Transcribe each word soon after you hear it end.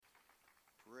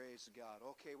Praise God.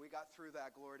 Okay, we got through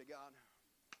that. Glory to God.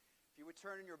 If you would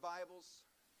turn in your Bibles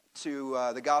to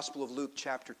the Gospel of Luke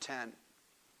chapter 10.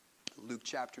 Luke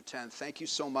chapter 10. Thank you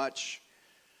so much,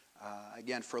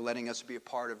 again, for letting us be a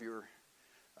part of your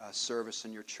service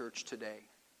in your church today.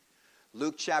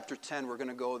 Luke chapter 10, we're going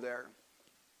to go there.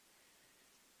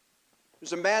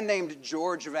 There's a man named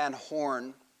George Van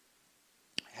Horn.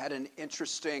 Had an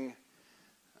interesting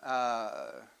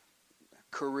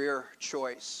career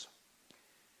choice.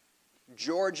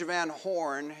 George Van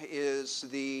Horn is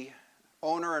the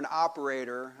owner and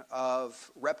operator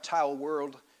of Reptile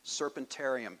World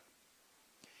Serpentarium.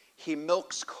 He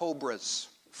milks cobras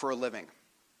for a living.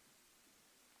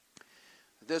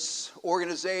 This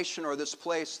organization or this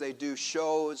place, they do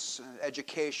shows,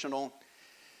 educational.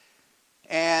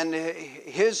 And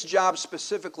his job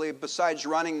specifically, besides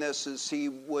running this, is he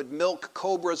would milk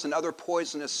cobras and other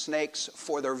poisonous snakes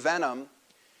for their venom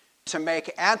to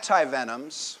make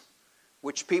antivenoms,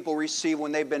 which people receive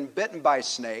when they've been bitten by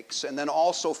snakes, and then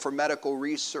also for medical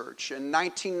research. In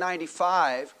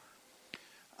 1995,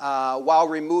 while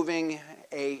removing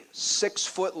a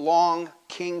 6-foot-long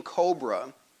king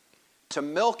cobra to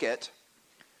milk it,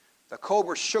 the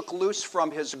cobra shook loose from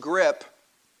his grip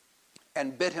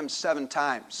and bit him 7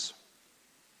 times.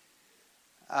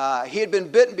 He had been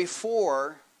bitten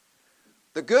before.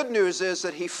 The good news is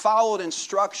that he followed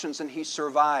instructions and he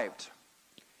survived.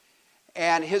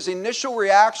 And his initial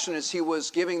reaction as he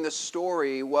was giving this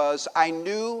story was, I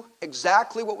knew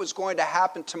exactly what was going to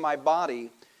happen to my body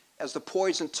as the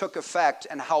poison took effect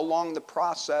and how long the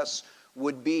process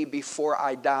would be before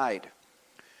I died.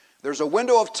 There's a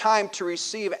window of time to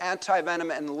receive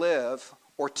antivenom and live,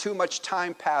 or too much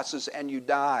time passes and you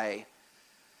die.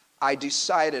 I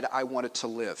decided I wanted to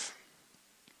live.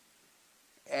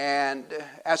 And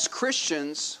as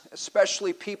Christians,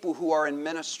 especially people who are in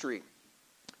ministry,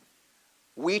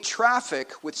 we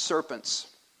traffic with serpents.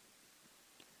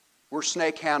 We're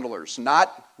snake handlers,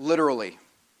 not literally,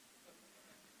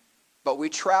 but we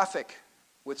traffic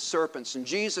with serpents. And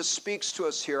Jesus speaks to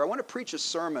us here. I want to preach a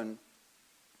sermon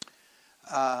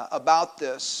about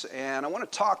this, and I want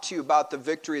to talk to you about the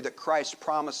victory that Christ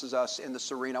promises us in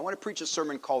this arena. I want to preach a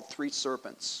sermon called 3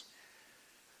 Serpents.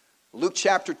 Luke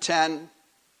chapter 10,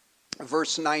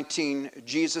 verse 19,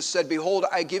 Jesus said, Behold,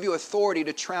 I give you authority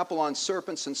to trample on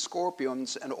serpents and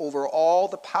scorpions and over all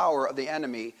the power of the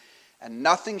enemy, and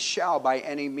nothing shall by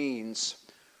any means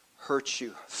hurt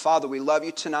you. Father, we love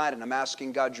you tonight, and I'm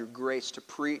asking God your grace to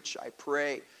preach. I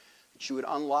pray that you would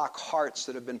unlock hearts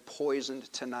that have been poisoned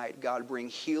tonight. God, bring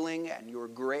healing and your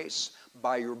grace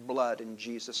by your blood in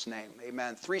Jesus' name.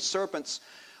 Amen. 3 serpents.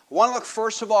 I want to look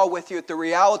first of all with you at the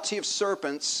reality of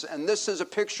serpents, and this is a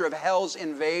picture of hell's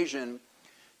invasion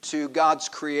to God's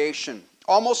creation.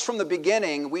 Almost from the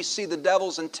beginning, we see the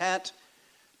devil's intent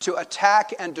to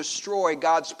attack and destroy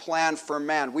God's plan for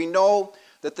man. We know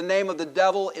that the name of the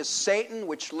devil is Satan,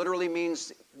 which literally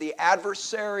means the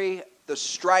adversary, the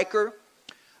striker.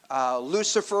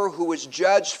 Lucifer, who was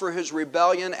judged for his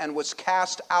rebellion and was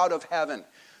cast out of heaven.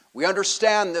 We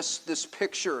understand this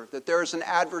picture, that there is an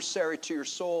adversary to your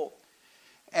soul.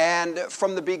 And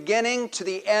from the beginning to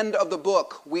the end of the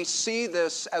book, we see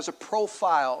this as a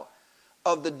profile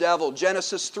of the devil.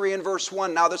 Genesis 3 and verse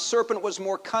 1, Now the serpent was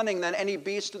more cunning than any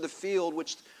beast of the field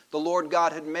which the Lord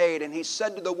God had made. And he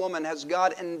said to the woman, Has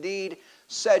God indeed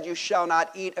said, You shall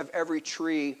not eat of every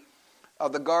tree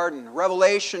of the garden?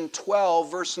 Revelation 12,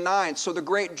 verse 9, So the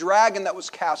great dragon that was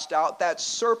cast out, that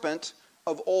serpent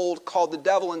of old called the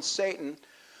devil and Satan,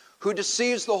 who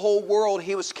deceives the whole world,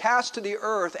 he was cast to the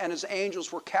earth, and his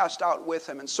angels were cast out with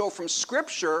him. And so from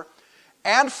Scripture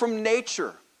and from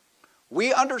nature,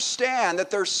 we understand that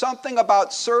there's something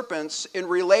about serpents in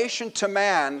relation to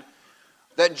man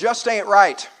that just ain't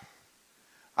right.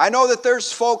 I know that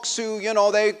there's folks who,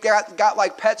 they got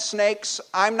like pet snakes.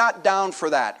 I'm not down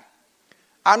for that.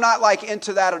 I'm not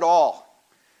into that at all.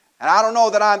 And I don't know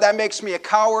that makes me a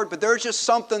coward, but there's just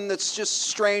something that's just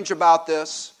strange about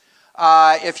this.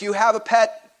 If you have a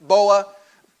pet boa,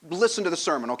 listen to the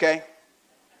sermon, okay?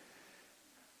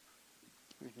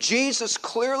 Jesus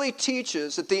clearly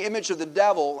teaches that the image of the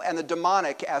devil and the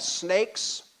demonic as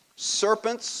snakes,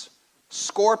 serpents,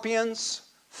 scorpions,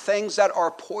 things that are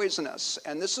poisonous.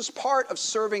 And this is part of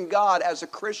serving God as a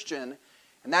Christian.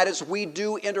 And that is, we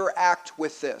do interact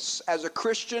with this. As a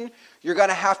Christian, you're going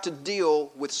to have to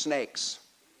deal with snakes.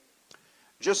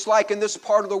 Just like in this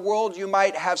part of the world, you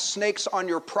might have snakes on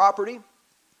your property.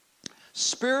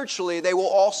 Spiritually, they will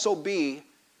also be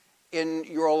in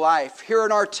your life. Here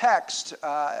in our text,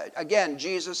 again,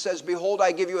 Jesus says, Behold,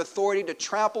 I give you authority to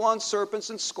trample on serpents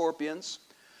and scorpions,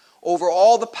 over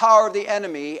all the power of the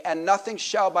enemy, and nothing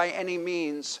shall by any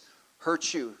means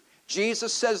hurt you.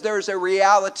 Jesus says there is a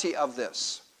reality of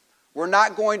this. We're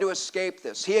not going to escape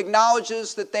this. He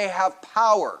acknowledges that they have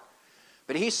power,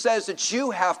 but he says that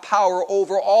you have power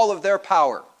over all of their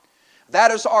power.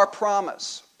 That is our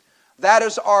promise. That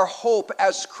is our hope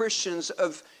as Christians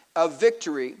of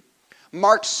victory.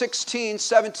 Mark 16,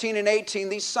 17, and 18,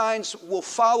 these signs will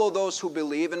follow those who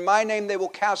believe. In my name they will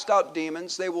cast out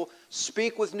demons. They will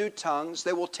speak with new tongues.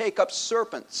 They will take up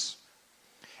serpents.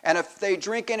 And if they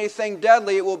drink anything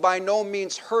deadly, it will by no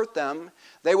means hurt them.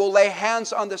 They will lay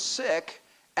hands on the sick,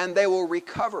 and they will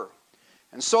recover.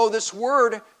 And so this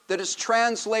word that is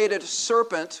translated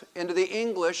serpent into the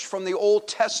English from the Old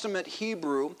Testament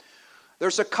Hebrew,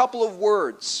 there's a couple of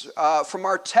words. From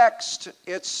our text,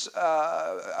 it's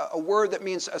a word that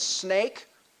means a snake,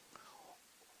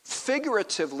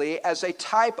 figuratively as a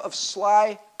type of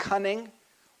sly, cunning,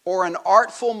 or an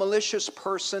artful, malicious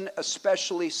person,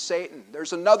 especially Satan.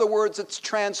 There's another word that's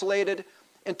translated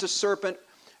into serpent,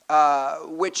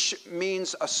 which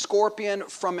means a scorpion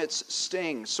from its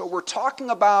sting. So we're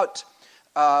talking about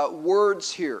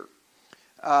words here.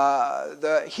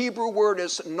 The Hebrew word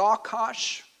is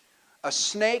nakash, a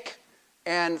snake,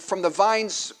 and from the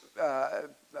Vine's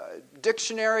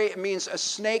dictionary, it means a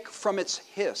snake from its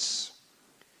hiss.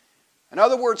 In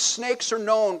other words, snakes are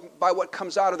known by what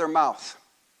comes out of their mouth.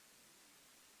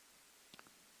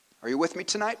 Are you with me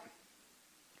tonight?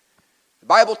 The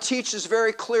Bible teaches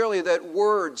very clearly that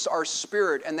words are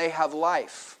spirit and they have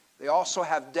life. They also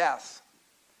have death.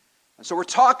 And so we're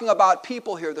talking about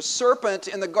people here. The serpent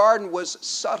in the garden was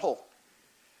subtle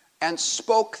and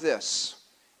spoke this,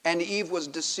 and Eve was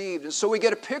deceived. And so we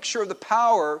get a picture of the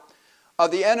power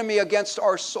of the enemy against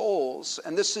our souls,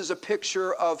 and this is a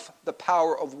picture of the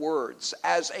power of words.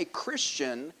 As a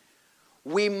Christian,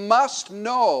 we must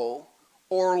know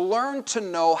or learn to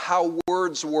know how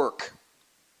words work.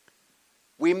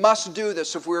 We must do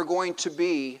this if we're going to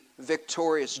be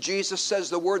victorious. Jesus says,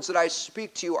 the words that I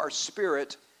speak to you are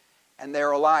spirit and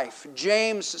they're life.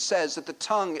 James says that the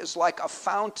tongue is like a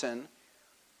fountain,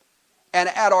 and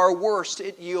at our worst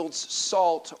it yields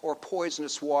salt or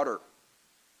poisonous water.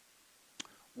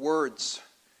 Words.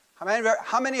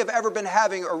 How many have ever been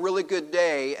having a really good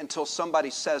day until somebody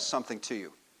says something to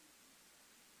you?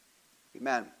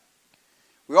 Amen.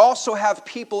 We also have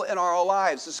people in our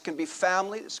lives. This can be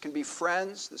family, this can be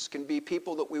friends, this can be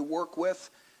people that we work with,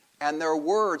 and their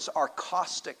words are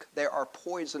caustic, they are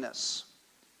poisonous.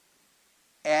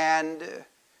 And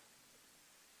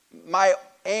my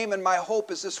aim and my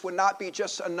hope is this would not be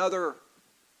just another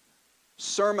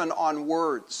sermon on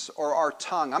words or our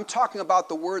tongue. I'm talking about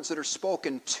the words that are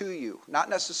spoken to you, not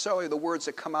necessarily the words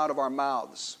that come out of our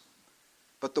mouths,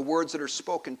 but the words that are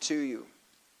spoken to you.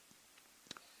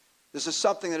 This is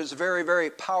something that is very, very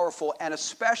powerful, and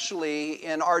especially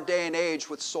in our day and age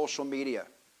with social media.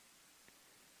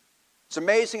 It's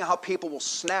amazing how people will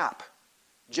snap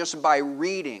just by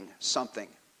reading something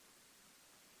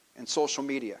in social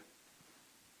media.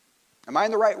 Am I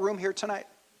in the right room here tonight?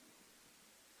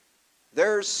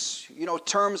 There's,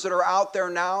 terms that are out there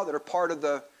now that are part of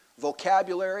the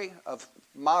vocabulary of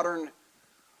modern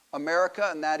America,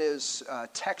 and that is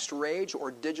text rage or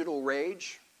digital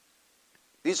rage.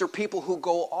 These are people who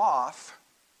go off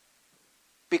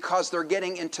because they're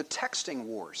getting into texting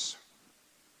wars.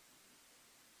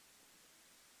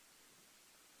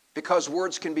 Because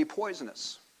words can be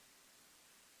poisonous.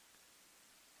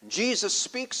 Jesus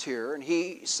speaks here and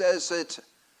he says that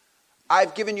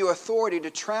I've given you authority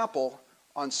to trample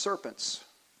on serpents.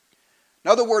 In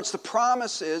other words, the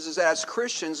promise is that as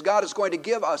Christians, God is going to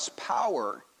give us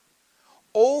power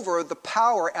over the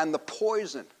power and the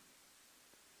poison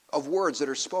of words that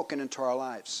are spoken into our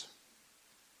lives.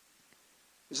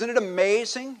 Isn't it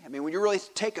amazing? When you really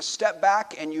take a step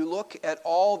back and you look at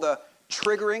all the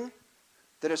triggering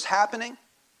that is happening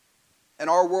in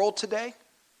our world today.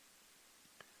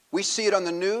 We see it on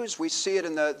the news, we see it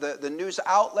in the news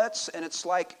outlets, and it's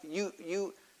like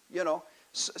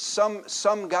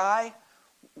some guy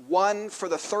won for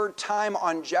the third time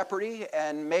on Jeopardy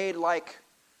and made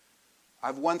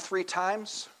I've won 3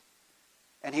 times.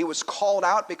 And he was called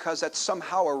out because that's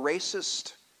somehow a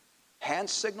racist hand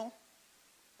signal.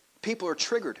 People are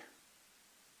triggered.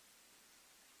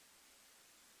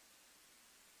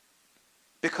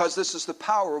 Because this is the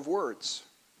power of words.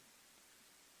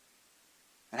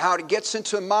 And how it gets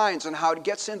into minds and how it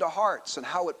gets into hearts and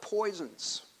how it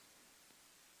poisons.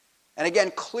 And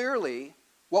again, clearly,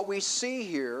 what we see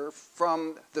here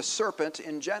from the serpent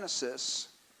in Genesis,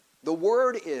 the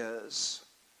word is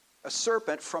a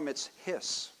serpent from its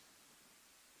hiss.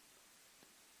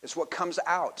 It's what comes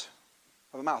out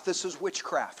of a mouth. This is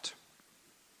witchcraft.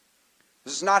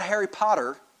 This is not Harry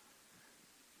Potter.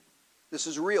 This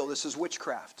is real. This is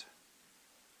witchcraft.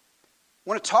 I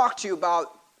want to talk to you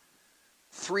about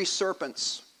 3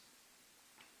 serpents.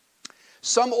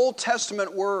 Some Old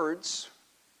Testament words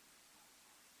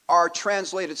are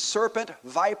translated serpent,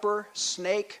 viper,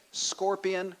 snake,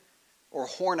 scorpion, or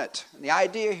hornet. And the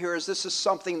idea here is this is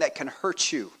something that can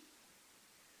hurt you.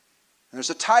 And there's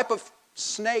a type of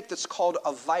snake that's called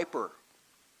a viper.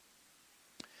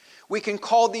 We can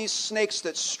call these snakes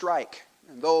that strike.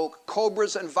 And though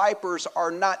cobras and vipers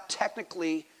are not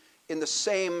technically in the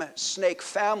same snake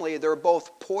family, they're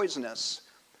both poisonous.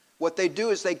 What they do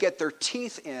is they get their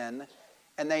teeth in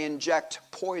and they inject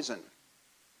poison.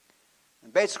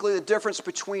 And basically the difference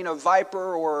between a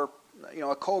viper or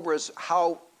a cobra is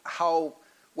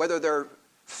whether their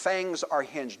fangs are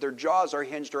hinged, their jaws are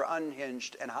hinged or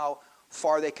unhinged, and how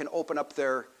far they can open up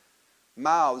their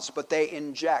mouths, but they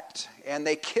inject, and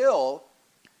they kill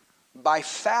by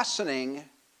fastening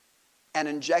and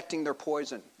injecting their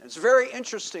poison. It's very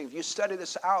interesting, if you study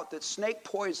this out, that snake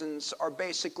poisons are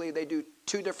basically, they do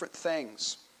 2 different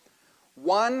things.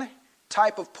 One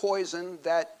type of poison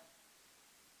that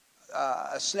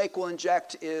a snake will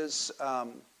inject is,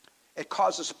 it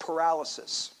causes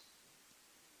paralysis.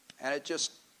 And it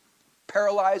just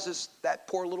paralyzes that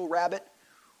poor little rabbit,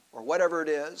 or whatever it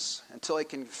is, until it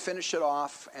can finish it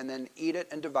off and then eat it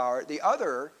and devour it. The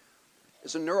other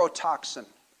is a neurotoxin.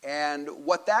 And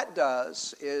what that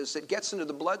does is it gets into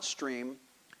the bloodstream,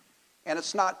 and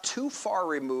it's not too far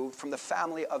removed from the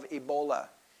family of Ebola.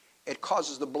 It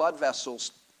causes the blood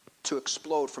vessels to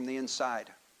explode from the inside.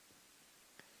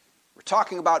 We're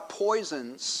talking about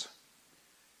poisons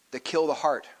that kill the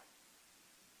heart.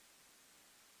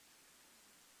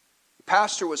 The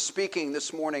pastor was speaking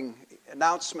this morning,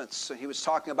 announcements. He was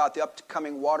talking about the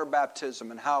upcoming water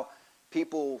baptism and how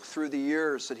people through the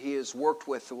years that he has worked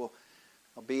with will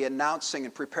be announcing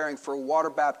and preparing for a water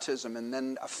baptism, and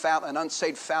then an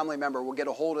unsaved family member will get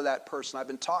a hold of that person. I've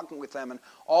been talking with them, and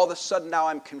all of a sudden now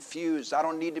I'm confused. I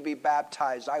don't need to be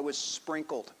baptized. I was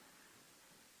sprinkled.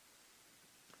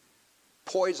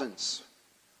 Poisons.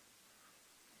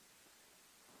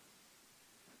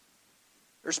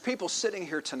 There's people sitting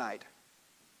here tonight.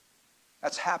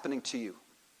 That's happening to you.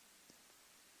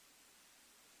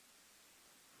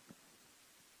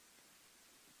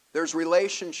 There's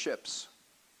relationships.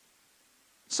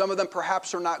 Some of them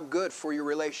perhaps are not good for your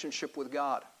relationship with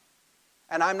God.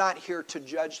 And I'm not here to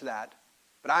judge that.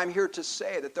 But I'm here to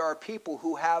say that there are people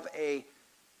who have a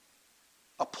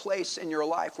place in your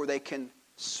life where they can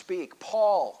speak.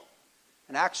 Paul,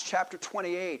 in Acts chapter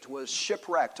 28, was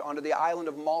shipwrecked onto the island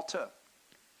of Malta.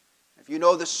 If you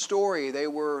know the story, they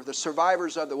were the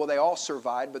survivors of they all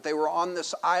survived, but they were on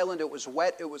this island. It was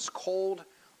wet, it was cold.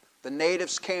 The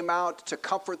natives came out to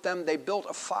comfort them. They built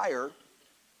a fire.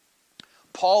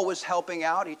 Paul was helping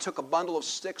out. He took a bundle of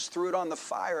sticks, threw it on the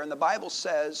fire, and the Bible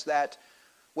says that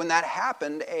when that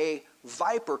happened, a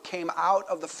viper came out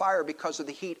of the fire because of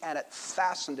the heat, and it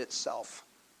fastened itself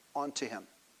onto him.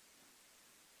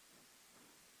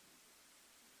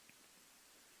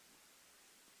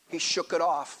 He shook it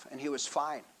off, and he was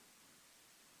fine.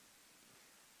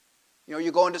 You know,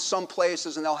 you go into some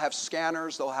places, and they'll have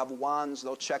scanners, they'll have wands,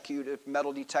 they'll check you to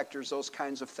metal detectors, those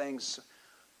kinds of things.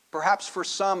 Perhaps for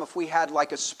some, if we had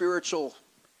like a spiritual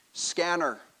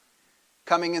scanner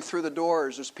coming in through the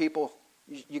doors, there's people,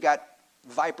 you got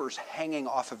vipers hanging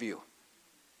off of you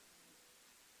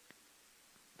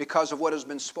because of what has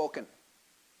been spoken.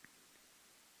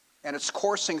 And it's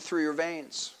coursing through your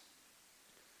veins.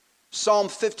 Psalm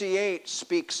 58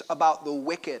 speaks about the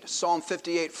wicked. Psalm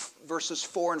 58 verses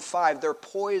 4 and 5. Their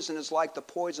poison is like the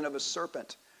poison of a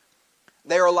serpent.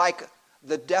 They are like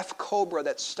the deaf cobra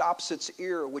that stops its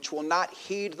ear, which will not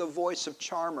heed the voice of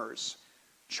charmers,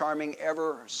 charming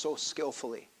ever so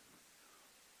skillfully.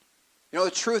 You know,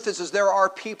 the truth is there are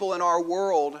people in our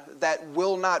world that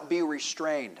will not be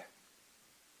restrained.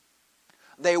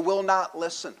 They will not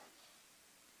listen.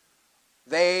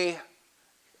 They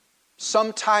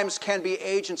sometimes can be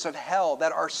agents of hell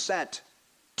that are sent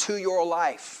to your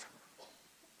life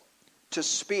to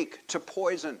speak, to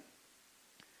poison.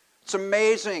 It's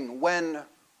amazing when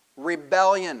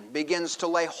rebellion begins to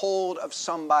lay hold of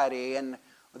somebody and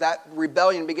that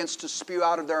rebellion begins to spew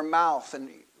out of their mouth. And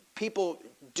people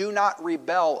do not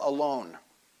rebel alone.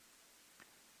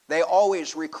 They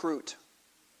always recruit.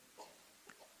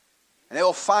 And they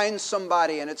will find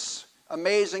somebody, and it's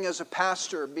amazing as a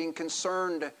pastor being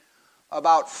concerned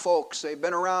about folks. They've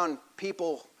been around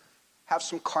people have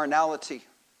some carnality.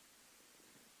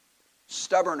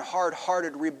 Stubborn,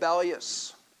 hard-hearted,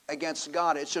 rebellious. against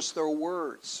God. It's just their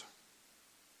words.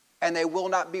 And they will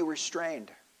not be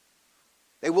restrained.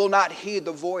 They will not heed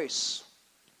the voice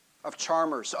of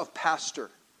charmers, of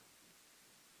pastor,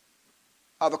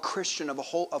 of a Christian, of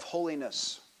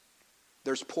holiness.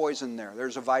 There's poison there.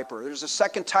 There's a viper. There's a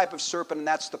second type of serpent, and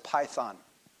that's the python.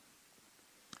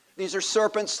 These are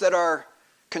serpents that are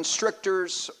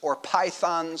constrictors or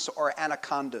pythons or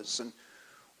anacondas. And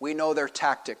we know their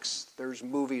tactics. There's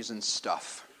movies and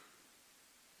stuff.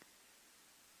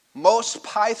 Most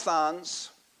pythons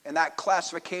in that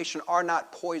classification are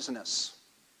not poisonous.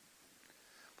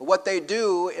 But what they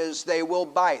do is they will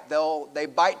bite. They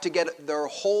bite to get their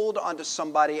hold onto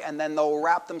somebody, and then they'll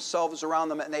wrap themselves around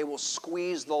them and they will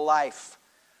squeeze the life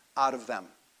out of them.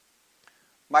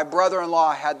 My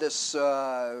brother-in-law had this,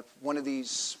 one of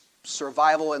these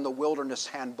survival in the wilderness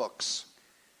handbooks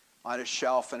on his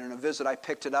shelf, and in a visit I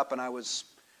picked it up and I was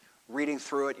reading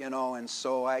through it, and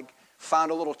so I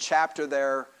found a little chapter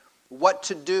there, what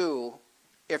to do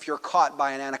if you're caught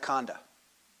by an anaconda.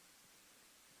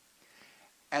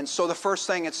 And so the first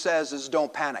thing it says is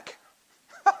don't panic.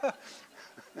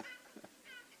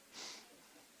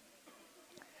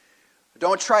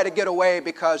 Don't try to get away,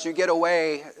 because you get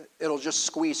away, it'll just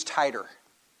squeeze tighter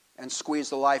and squeeze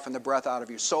the life and the breath out of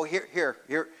you. So here's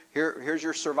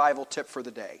your survival tip for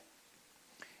the day.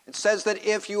 It says that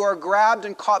if you are grabbed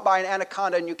and caught by an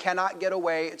anaconda and you cannot get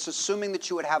away, it's assuming that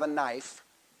you would have a knife.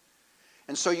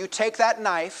 And so you take that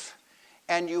knife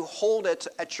and you hold it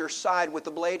at your side with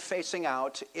the blade facing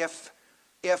out. If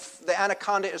the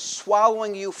anaconda is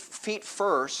swallowing you feet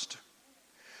first,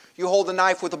 you hold the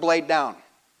knife with the blade down.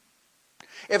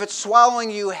 If it's swallowing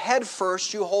you head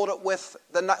first, you hold it with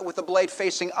the blade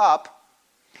facing up,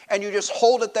 and you just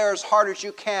hold it there as hard as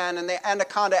you can, and the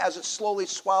anaconda, as it slowly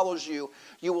swallows you,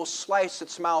 you will slice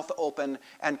its mouth open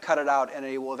and cut it out, and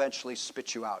it will eventually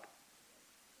spit you out.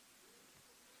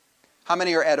 How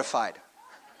many are edified?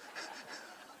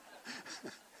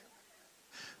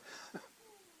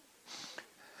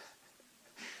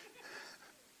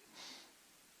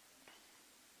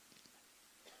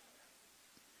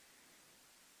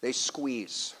 They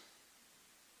squeeze.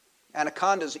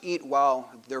 Anacondas eat while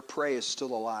their prey is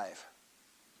still alive.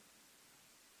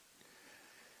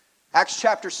 Acts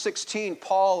chapter 16,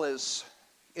 Paul is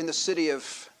in the city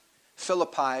of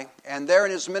Philippi, and there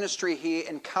in his ministry he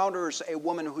encounters a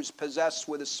woman who's possessed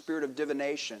with a spirit of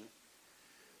divination,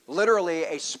 literally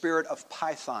a spirit of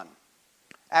python.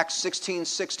 Acts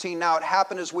 16:16, now it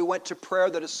happened as we went to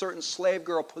prayer that a certain slave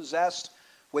girl possessed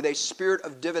with a spirit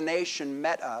of divination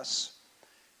met us,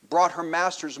 brought her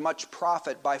masters much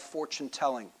profit by fortune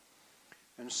telling.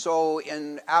 And so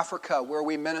in Africa where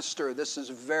we minister, this is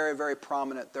very, very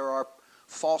prominent. There are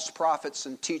false prophets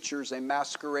and teachers. They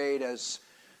masquerade as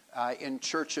in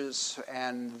churches,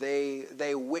 and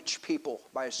they witch people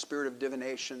by a spirit of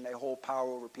divination. They hold power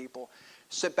over people.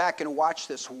 Sit back and watch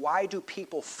this. Why do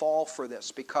people fall for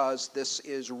this? Because this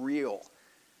is real.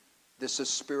 This is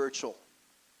spiritual.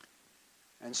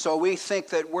 And so we think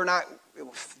that we're not,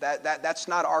 that's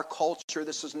not our culture.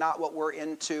 This is not what we're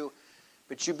into.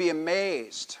 But you'd be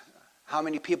amazed how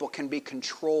many people can be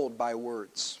controlled by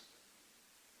words.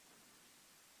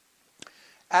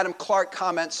 Adam Clark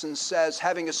comments and says,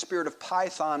 having a spirit of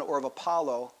Python or of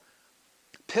Apollo,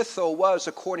 Pytho was,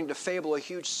 according to fable, a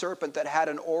huge serpent that had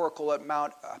an oracle at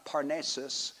Mount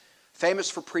Parnassus, famous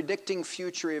for predicting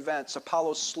future events.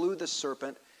 Apollo slew the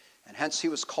serpent, and hence he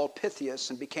was called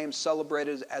Pythias and became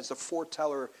celebrated as the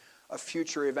foreteller of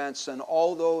future events. And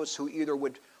all those who either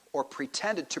would or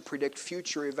pretended to predict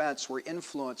future events were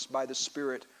influenced by the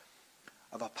spirit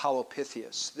of Apollo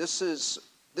Pythias. This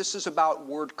is about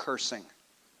word cursing.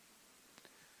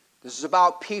 This is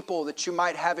about people that you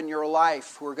might have in your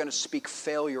life who are going to speak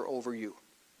failure over you.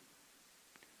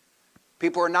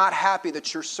 People are not happy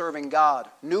that you're serving God.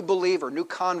 New believer, new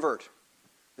convert.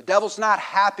 The devil's not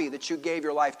happy that you gave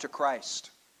your life to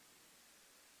Christ.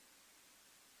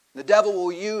 The devil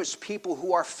will use people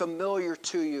who are familiar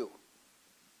to you,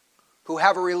 who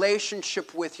have a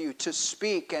relationship with you, to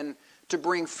speak and to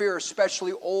bring fear,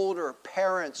 especially older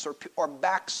parents or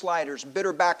backsliders,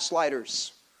 bitter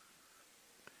backsliders.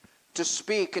 To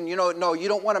speak and, no, you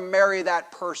don't want to marry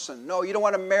that person. No, you don't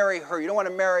want to marry her. You don't want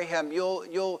to marry him.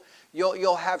 You'll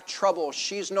have trouble.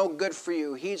 She's no good for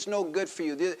you. He's no good for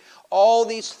you. All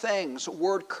these things,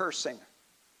 word cursing.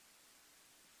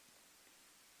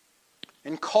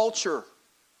 In culture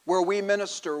where we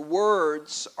minister,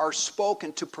 words are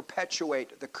spoken to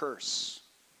perpetuate the curse.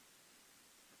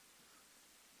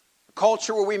 The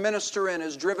culture where we minister in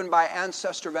is driven by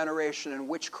ancestor veneration and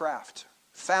witchcraft.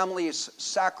 Families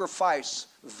sacrifice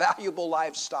valuable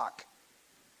livestock.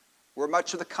 where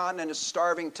much of the continent is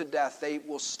starving to death, they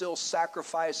will still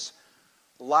sacrifice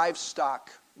livestock,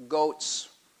 goats,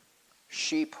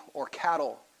 sheep, or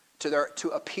cattle to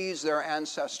appease their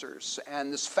ancestors.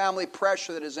 And this family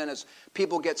pressure that is in as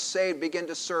people get saved, begin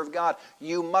to serve God.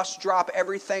 You must drop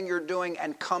everything you're doing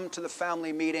and come to the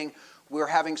family meeting. We're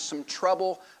having some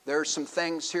trouble. There's some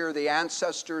things here the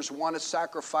ancestors want to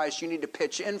sacrifice. You need to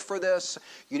pitch in for this.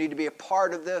 You need to be a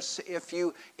part of this. If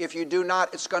you do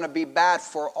not, it's going to be bad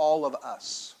for all of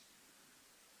us.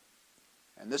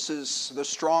 And this is the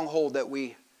stronghold that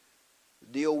we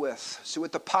deal with. See,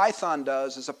 what the python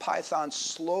does is a python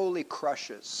slowly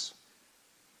crushes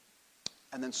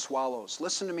and then swallows.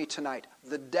 Listen to me tonight.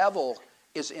 The devil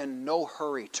is in no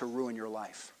hurry to ruin your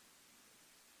life.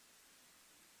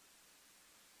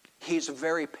 He's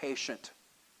very patient.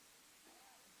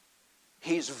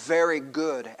 He's very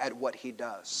good at what he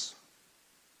does.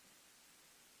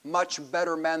 Much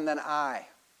better men than I,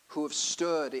 who have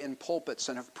stood in pulpits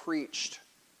and have preached,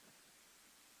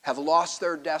 have lost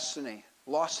their destiny,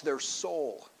 lost their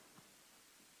soul,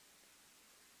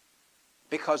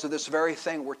 because of this very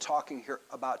thing we're talking here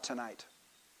about tonight.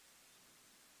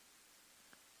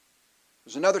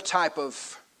 There's another type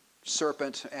of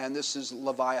serpent, and this is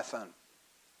Leviathan.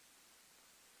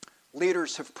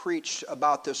 Leaders have preached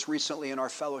about this recently in our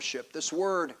fellowship. This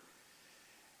word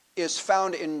is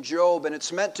found in Job, and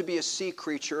it's meant to be a sea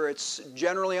creature. It's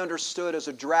generally understood as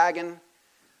a dragon,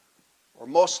 or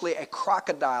mostly a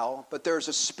crocodile, but there's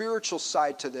a spiritual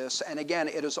side to this, and again,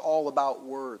 it is all about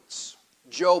words.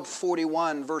 Job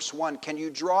 41, verse 1, can you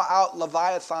draw out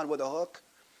Leviathan with a hook,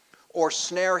 or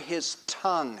snare his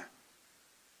tongue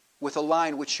with a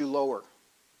line which you lower?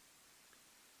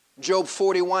 Job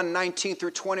 41, 19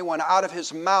 through 21, out of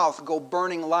his mouth go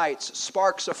burning lights,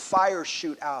 sparks of fire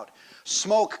shoot out,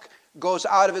 smoke goes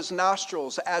out of his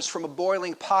nostrils as from a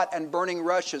boiling pot and burning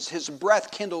rushes, his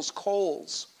breath kindles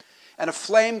coals, and a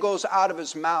flame goes out of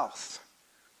his mouth.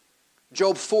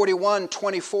 Job 41,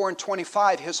 24 and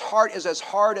 25, his heart is as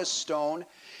hard as stone,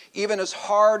 even as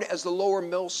hard as the lower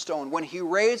millstone. When he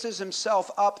raises himself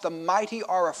up, the mighty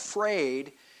are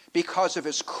afraid because of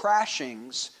his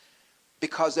crashings,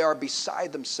 because they are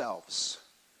beside themselves.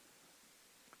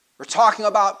 We're talking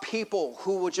about people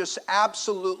who will just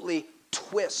absolutely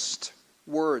twist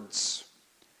words.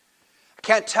 I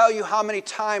can't tell you how many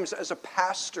times as a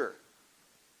pastor,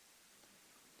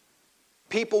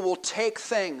 people will take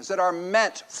things that are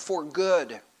meant for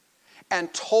good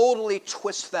and totally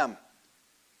twist them.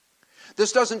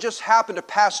 This doesn't just happen to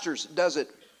pastors, does it?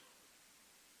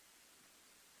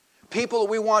 People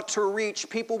we want to reach,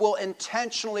 people will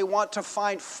intentionally want to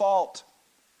find fault,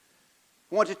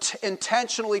 want to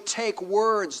intentionally take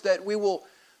words that we will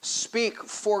speak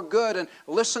for good. And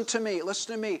listen to me,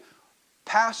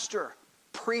 pastor,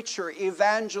 preacher,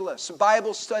 evangelist,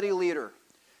 Bible study leader,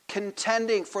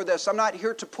 contending for this. I'm not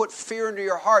here to put fear into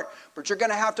your heart, but you're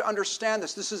going to have to understand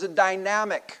this. This is a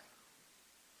dynamic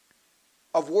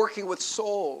of working with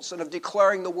souls and of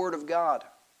declaring the Word of God.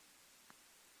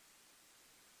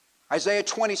 Isaiah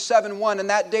 27:1, in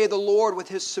that day the Lord with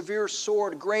his severe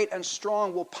sword, great and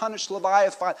strong, will punish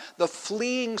Leviathan, the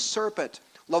fleeing serpent.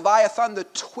 Leviathan, the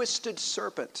twisted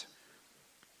serpent.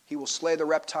 He will slay the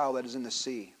reptile that is in the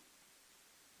sea.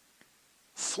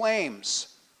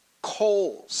 Flames,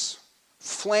 coals.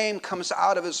 Flame comes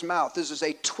out of his mouth. This is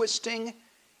a twisting,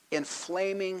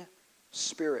 inflaming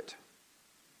spirit.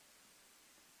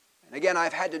 And again,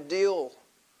 I've had to deal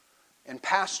in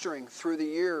pastoring through the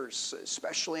years,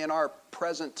 especially in our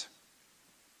present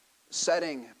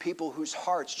setting, people whose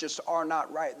hearts just are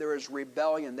not right. There is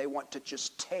rebellion. They want to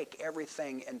just take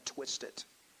everything and twist it.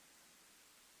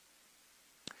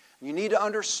 You need to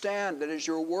understand that as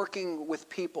you're working with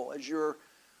people, as you're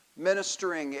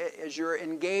ministering, as you're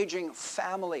engaging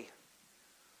family,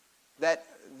 that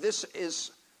this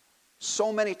is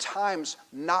so many times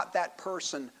not that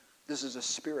person. This is a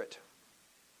spirit.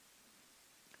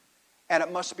 And it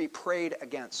must be prayed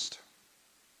against.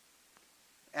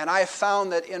 And I have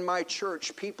found that in my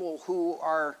church, people who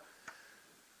are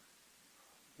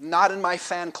not in my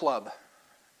fan club,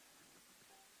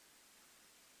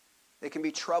 they can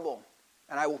be trouble.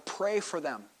 And I will pray for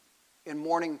them in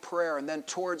morning prayer. And then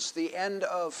towards the end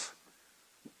of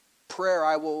prayer,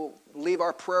 I will leave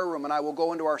our prayer room and I will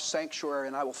go into our sanctuary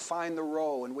and I will find the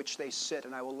row in which they sit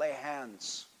and I will lay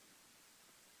hands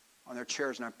on their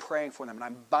chairs and I'm praying for them and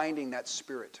I'm binding that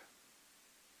spirit.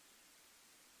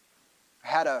 I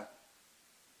had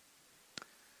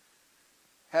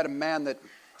a man that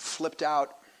flipped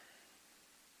out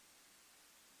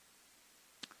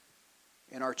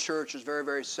in our church. It was very,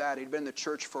 very sad. He'd been in the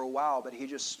church for a while, but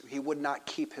he would not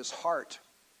keep his heart.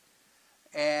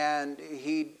 and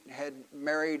he had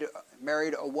married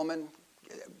a woman.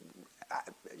 I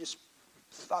just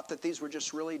thought that these were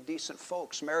just really decent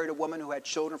folks. Married a woman who had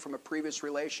children from a previous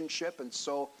relationship, and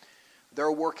so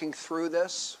they're working through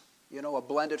this, a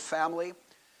blended family.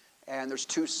 And there's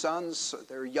 2 sons.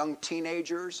 They're young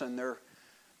teenagers, and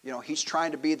he's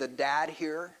trying to be the dad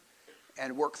here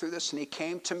and work through this. And he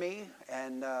came to me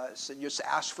and said, just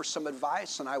asked for some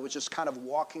advice, and I was just kind of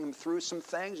walking him through some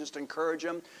things, just to encourage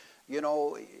him.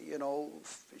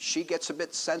 She gets a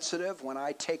bit sensitive when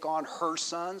I take on her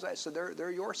sons. I said,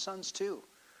 they're your sons too.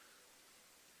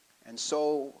 And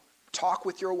so talk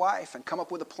with your wife and come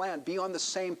up with a plan. Be on the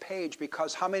same page,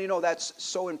 because how many know that's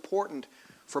so important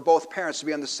for both parents to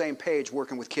be on the same page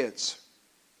working with kids?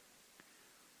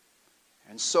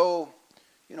 And so,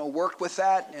 worked with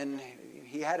that, and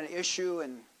he had an issue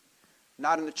and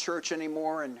not in the church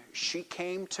anymore. And she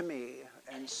came to me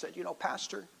and said,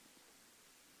 Pastor,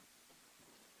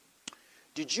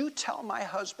 did you tell my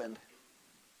husband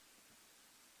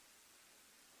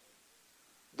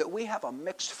that we have a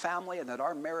mixed family and that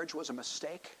our marriage was a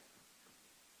mistake?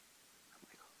 I'm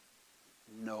like,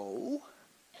 no.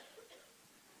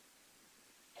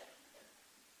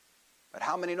 But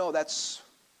how many know that's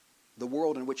the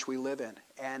world in which we live in?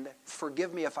 And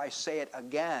forgive me if I say it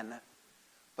again,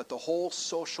 but the whole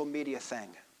social media thing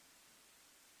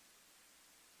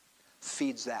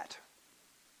feeds that.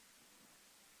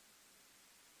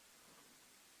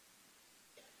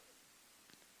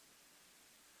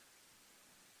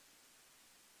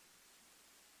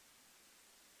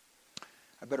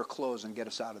 I better close and get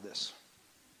us out of this.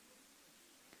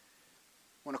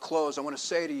 I want to close. I want to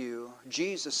say to you,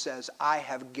 Jesus says, I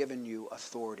have given you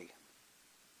authority.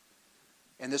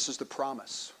 And this is the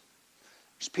promise.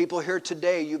 There's people here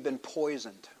today, you've been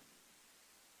poisoned.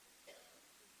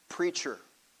 Preacher,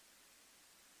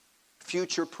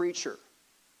 future preacher,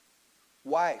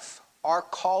 wife, our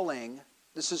calling,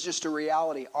 this is just a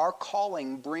reality. Our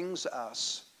calling brings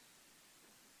us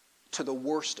to the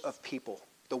worst of people.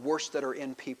 The worst that are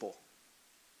in people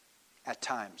at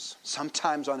times,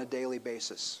 sometimes on a daily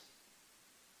basis.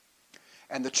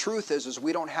 And the truth is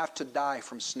we don't have to die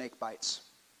from snake bites.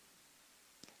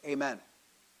 Amen.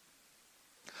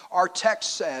 Our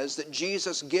text says that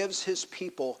Jesus gives his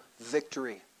people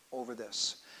victory over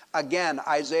this. Again,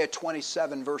 Isaiah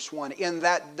 27 verse 1. In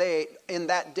that day,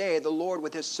 the Lord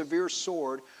with his severe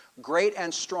sword, great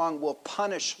and strong, will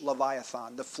punish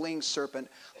Leviathan, the fleeing serpent,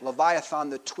 Leviathan,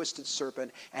 the twisted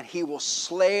serpent, and he will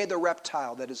slay the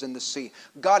reptile that is in the sea.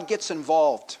 God gets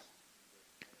involved.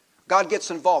 God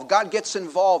gets involved. God gets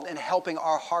involved in helping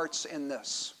our hearts in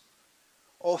this.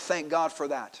 Oh, thank God for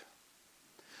that.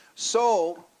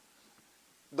 So,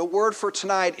 the word for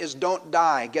tonight is don't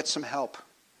die, get some help.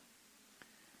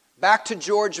 Back to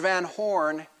George Van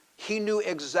Horn, he knew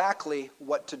exactly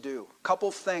what to do. A couple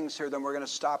things here, then we're going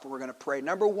to stop and we're going to pray.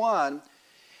 Number one,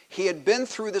 he had been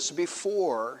through this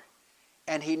before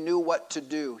and he knew what to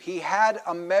do. He had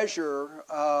a measure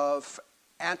of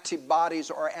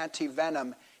antibodies or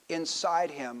antivenom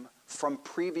inside him from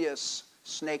previous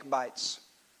snake bites.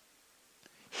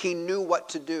 He knew what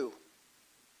to do.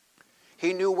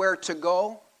 He knew where to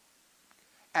go,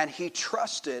 and he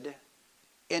trusted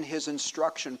in his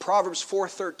instruction. Proverbs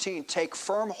 4:13, take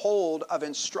firm hold of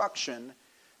instruction,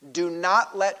 do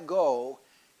not let go,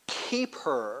 keep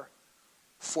her,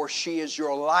 for she is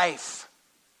your life.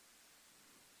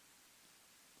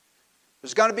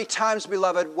 There's going to be times,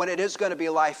 beloved, when it is going to be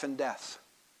life and death.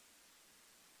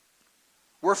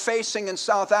 We're facing in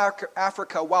South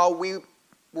Africa, while we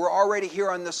were already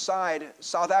here on this side,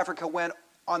 South Africa went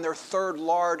on their third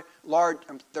hard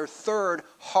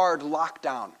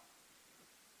lockdown.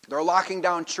 They're locking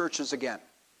down churches again.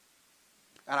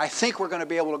 And I think we're going to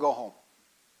be able to go home.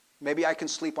 Maybe I can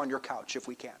sleep on your couch if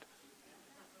we can't.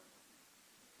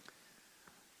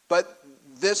 But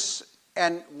this,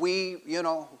 and we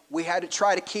had to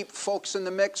try to keep folks in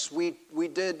the mix. We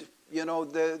did,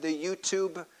 the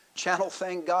YouTube channel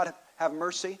thing, God have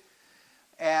mercy.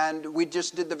 And we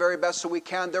just did the very best that we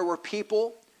can. There were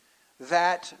people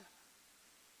that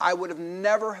I would have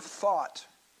never have thought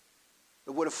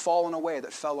that would have fallen away,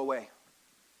 that fell away,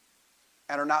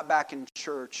 and are not back in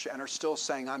church and are still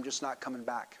saying, I'm just not coming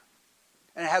back.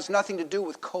 And it has nothing to do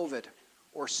with COVID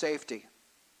or safety.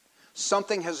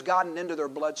 Something has gotten into their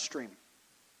bloodstream.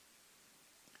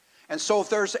 And so if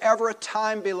there's ever a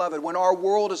time, beloved, when our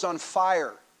world is on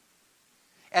fire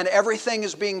and everything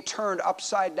is being turned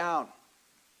upside down,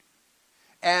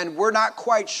 and we're not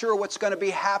quite sure what's going to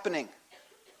be happening,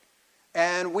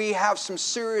 and we have some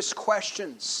serious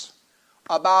questions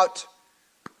about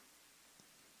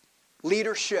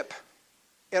leadership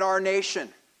in our nation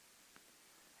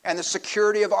and the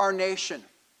security of our nation.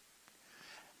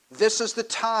 This is the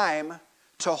time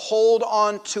to hold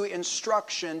on to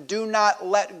instruction. Do not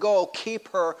let go. Keep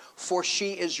her, for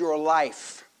she is your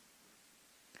life.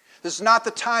 This is not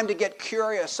the time to get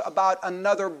curious about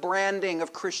another branding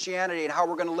of Christianity and how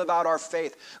we're going to live out our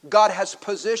faith. God has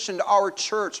positioned our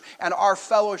church and our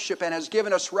fellowship and has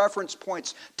given us reference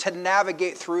points to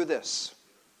navigate through this.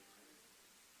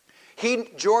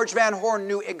 George Van Horn,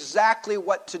 knew exactly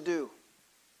what to do.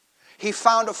 He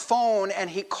found a phone and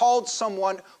he called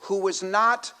someone who was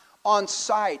not on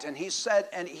site, and he said,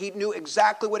 and he knew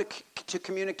exactly what to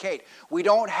communicate. We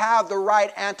don't have the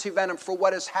right antivenom for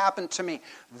what has happened to me.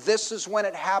 This is when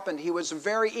it happened. He was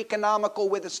very economical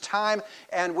with his time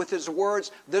and with his words.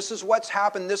 This is what's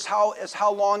happened. This is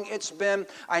how long it's been.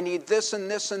 I need this and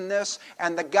this and this.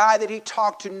 And the guy that he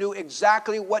talked to knew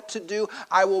exactly what to do.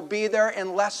 I will be there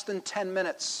in less than 10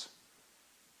 minutes.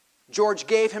 George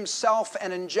gave himself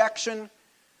an injection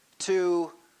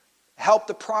to help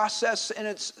the process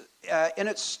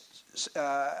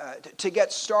to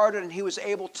get started, and he was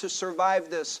able to survive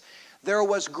this. There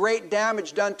was great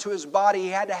damage done to his body. He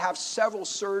had to have several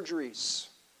surgeries.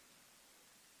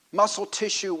 Muscle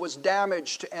tissue was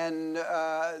damaged, and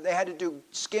they had to do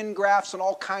skin grafts and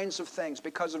all kinds of things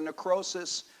because of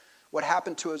necrosis, what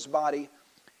happened to his body.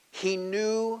 He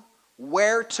knew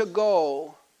where to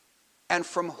go and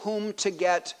from whom to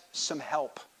get some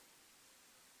help.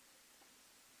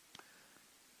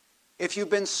 If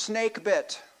you've been snake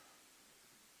bit,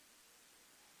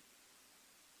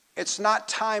 it's not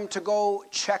time to go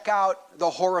check out the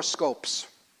horoscopes.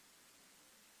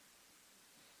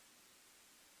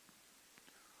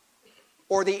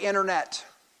 Or the internet.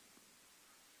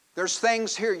 There's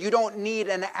things here. You don't need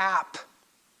an app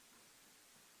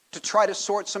to try to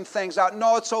sort some things out.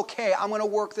 No, it's okay. I'm going to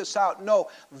work this out. No,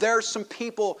 there's some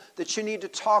people that you need to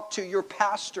talk to. Your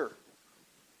pastor.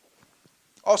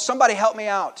 Oh, somebody help me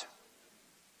out.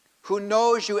 Who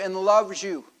knows you and loves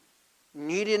you.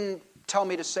 He didn't tell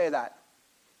me to say that.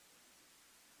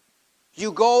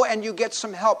 You go and you get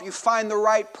some help. You find the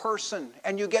right person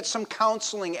and you get some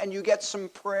counseling and you get some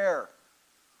prayer.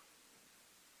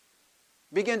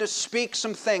 Begin to speak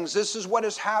some things. This is what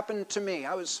has happened to me.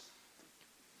 I was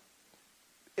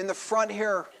in the front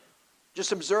here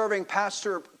just observing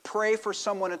Pastor pray for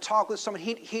someone and talk with someone.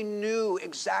 He knew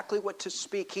exactly what to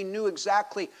speak. He knew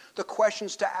exactly the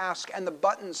questions to ask and the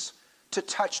buttons to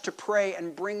touch to pray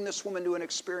and bring this woman to an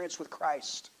experience with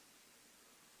Christ.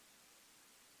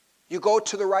 You go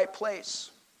to the right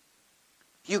place.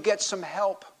 You get some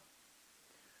help.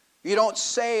 You don't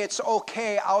say, it's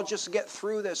okay, I'll just get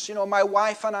through this. You know, my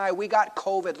wife and I, we got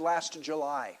COVID last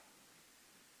July.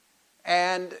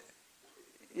 And,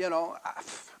 you know,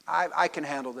 I can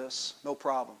handle this, no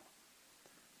problem.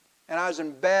 And I was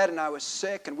in bed and I was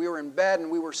sick, and we were in bed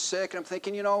and we were sick. And I'm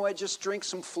thinking, you know, I just drink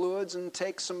some fluids and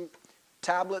take some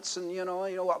tablets and, you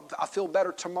know, I'll feel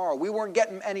better tomorrow. We weren't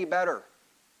getting any better.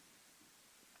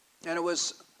 And it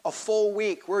was a full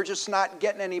week. We're just not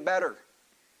getting any better.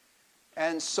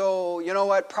 And so, you know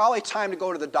what, probably time to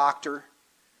go to the doctor.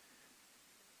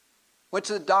 Went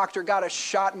to the doctor, got a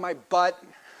shot in my butt.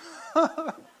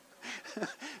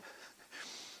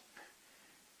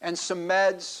 And some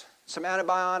meds, some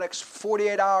antibiotics.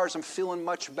 48 hours, I'm feeling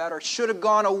much better. Should have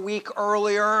gone a week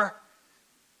earlier.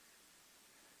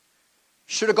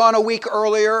 Should have gone a week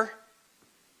earlier.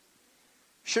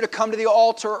 Should have come to the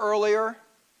altar earlier.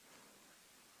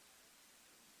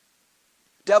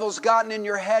 Devil's gotten in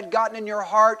your head, gotten in your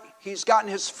heart. He's gotten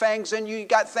his fangs in you. You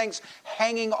got things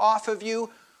hanging off of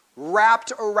you,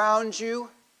 wrapped around you.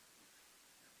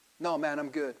 No, man, I'm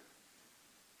good.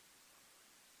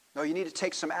 No, you need to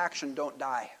take some action. Don't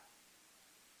die.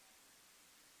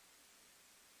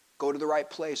 Go to the right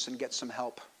place and get some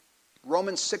help.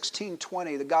 Romans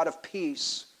 16:20, the God of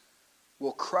peace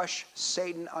will crush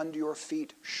Satan under your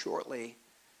feet shortly.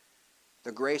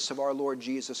 The grace of our Lord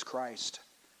Jesus Christ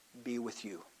be with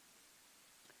you.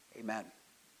 Amen.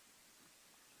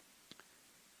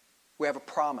 We have a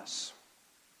promise.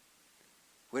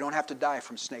 We don't have to die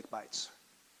from snake bites.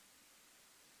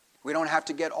 We don't have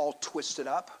to get all twisted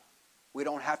up. We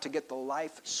don't have to get the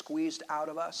life squeezed out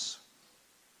of us.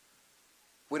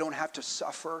 We don't have to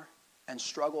suffer and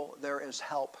struggle. There is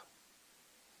help.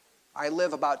 I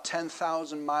live about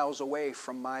 10,000 miles away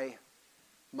from my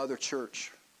mother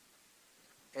church.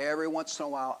 Every once in a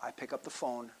while, I pick up the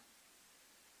phone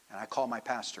and I call my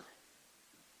pastor.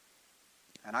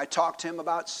 And I talk to him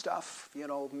about stuff, you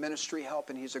know, ministry help,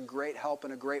 and he's a great help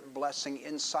and a great blessing,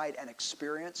 insight and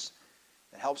experience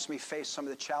that helps me face some of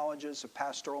the challenges of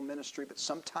pastoral ministry, but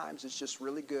sometimes it's just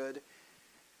really good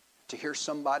to hear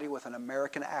somebody with an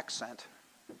American accent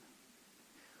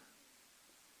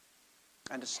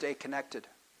and to stay connected.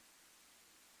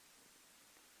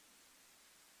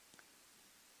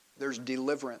 There's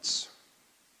deliverance,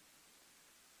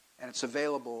 and it's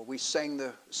available. We sang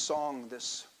the song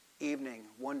this evening,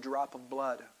 One Drop of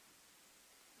Blood.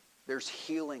 There's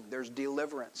healing, there's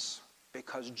deliverance,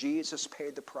 because Jesus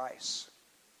paid the price.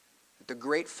 The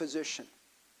great physician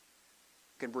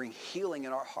can bring healing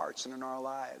in our hearts and in our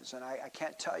lives. And I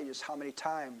can't tell you just how many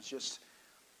times just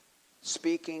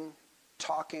speaking,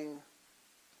 talking,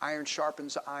 iron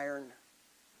sharpens iron,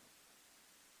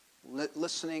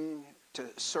 listening to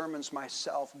sermons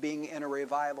myself, being in a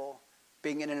revival,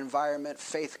 being in an environment,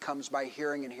 faith comes by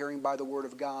hearing and hearing by the Word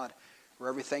of God, where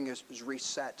everything is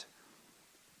reset.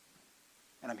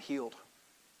 And I'm healed.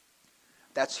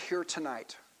 That's here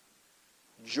tonight.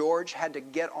 George had to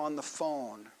get on the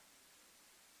phone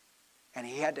and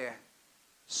he had to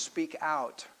speak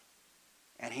out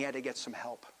and he had to get some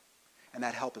help. And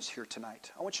that help is here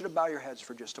tonight. I want you to bow your heads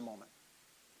for just a moment.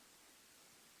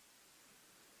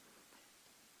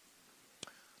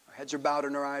 Our heads are bowed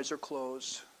and our eyes are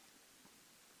closed.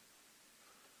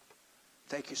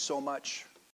 Thank you so much